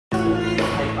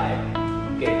five.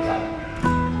 Good job.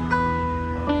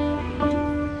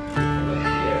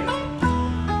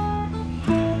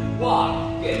 Walk.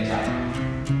 Good job.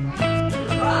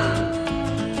 Run.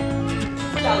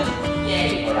 Jump. Yay.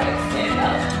 Alright, stand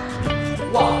up.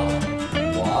 Walk.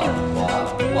 Walk, walk,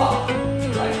 walk.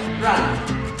 Right, run.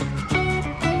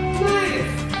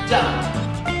 Nice. Jump.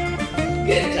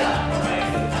 Good job. Alright,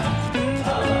 good job.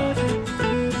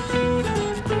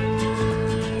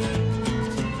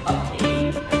 Okay,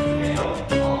 now I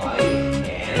can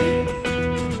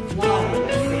fly.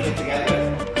 Let's sing it together.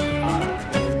 I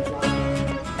can fly.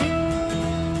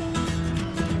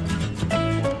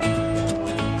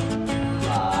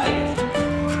 Fly.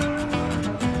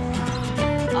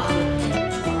 I can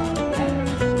fly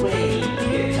away.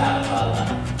 Good job, Paula.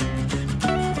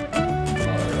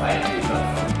 Alright, we got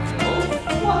some animals.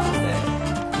 What is this?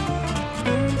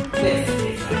 This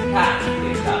is a cat.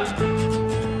 Good job.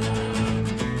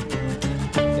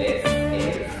 This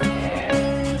is a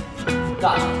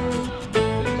duck.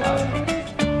 Good job.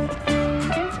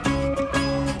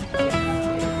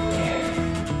 This is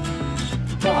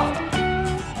a dog.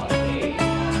 Okay.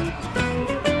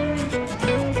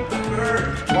 Bird.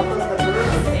 What does the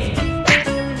bird say?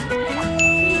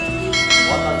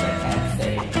 What does the cat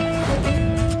say?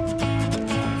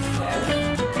 Says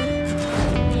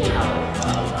meow.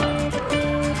 Well done, bird.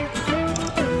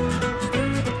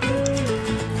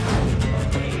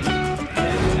 Okay.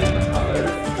 Then we have the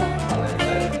colors. What color is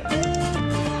it?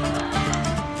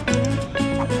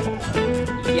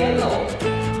 Yellow.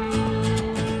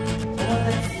 Oh,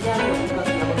 that's yellow because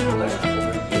yellow color over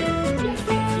here. Yes,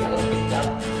 it's yellow. Good job.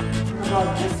 How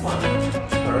about this one?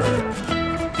 Bird.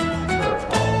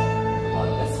 Purple. How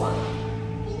about this one?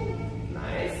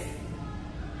 Nice.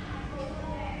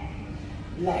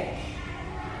 Leg.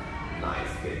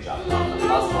 Nice. Good job.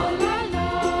 Last one.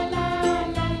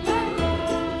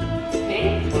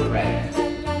 Pink or red?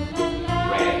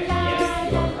 Red. Yes,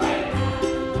 you're right.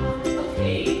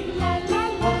 Okay.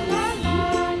 What do you see?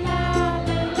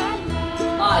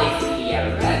 I see a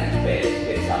red fish.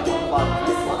 Good job. What about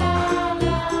this one?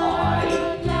 I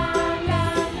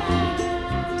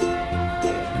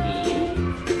see a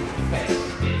green fish.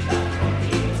 Good job.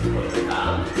 Okay, let's put it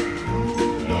down.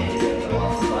 And the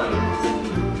last one.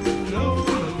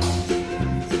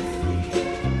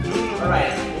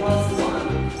 Alright, last one.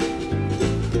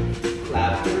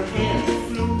 Clap your hands.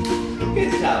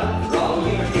 Good job. Roll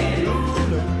your hands.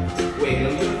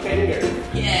 Wiggle your fingers.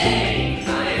 Yay!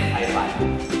 Nice. High five.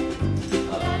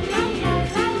 Okay,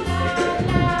 here's the sticker.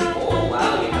 Oh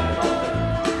wow, we have a dolphin.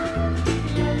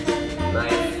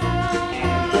 Nice.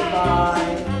 And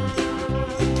goodbye.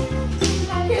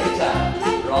 Good job.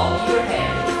 Roll your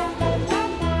hands.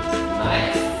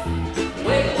 Nice.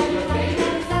 Wiggle your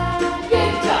fingers.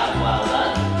 Good job. Well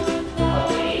done.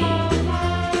 Okay.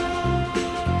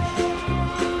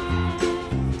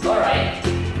 Alright.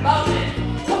 Mountain.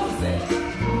 What is it?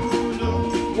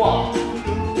 Walk.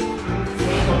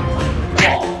 Say it one more time.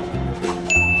 Walk.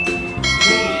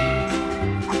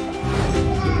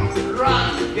 Run.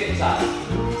 Good job.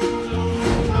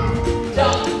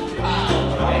 Jump. Wow.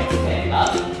 Alright. Stand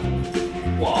up.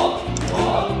 Walk.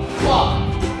 Walk. Walk.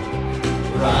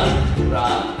 Run.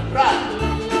 Run. Run.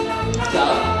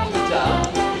 Jump. Jump.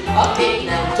 Okay.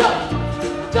 Now jump.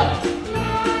 Jump.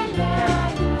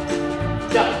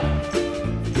 Jump.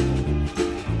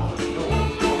 Oh, no.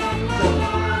 Jump.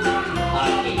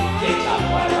 Okay. Good job.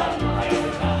 Well done. Alright.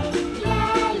 Good job.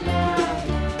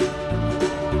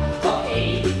 Okay.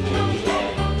 Here we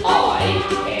have I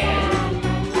can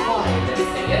fly. Let's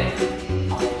sing it.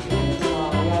 I can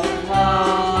fly.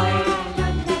 Fly.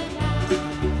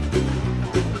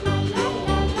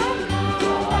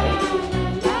 Fly. Up. Fly.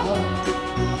 Down.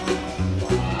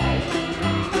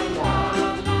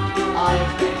 I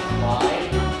can fly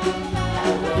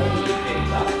away. Good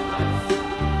job. Nice.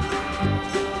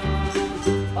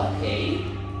 Okay.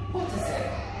 What is it?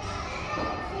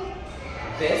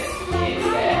 This is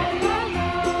a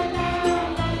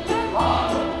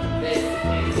frog. This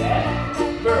is a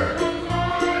bird.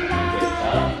 Good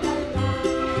job.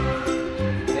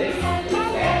 This is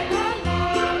a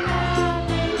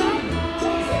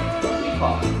what is it? What do we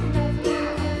call it?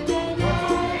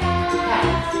 Cat.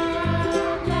 What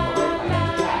do we call it?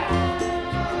 Cat.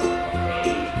 Okay.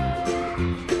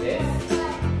 This.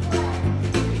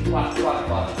 What?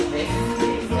 This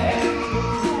is a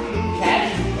cat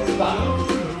or duck?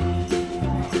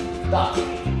 Duck.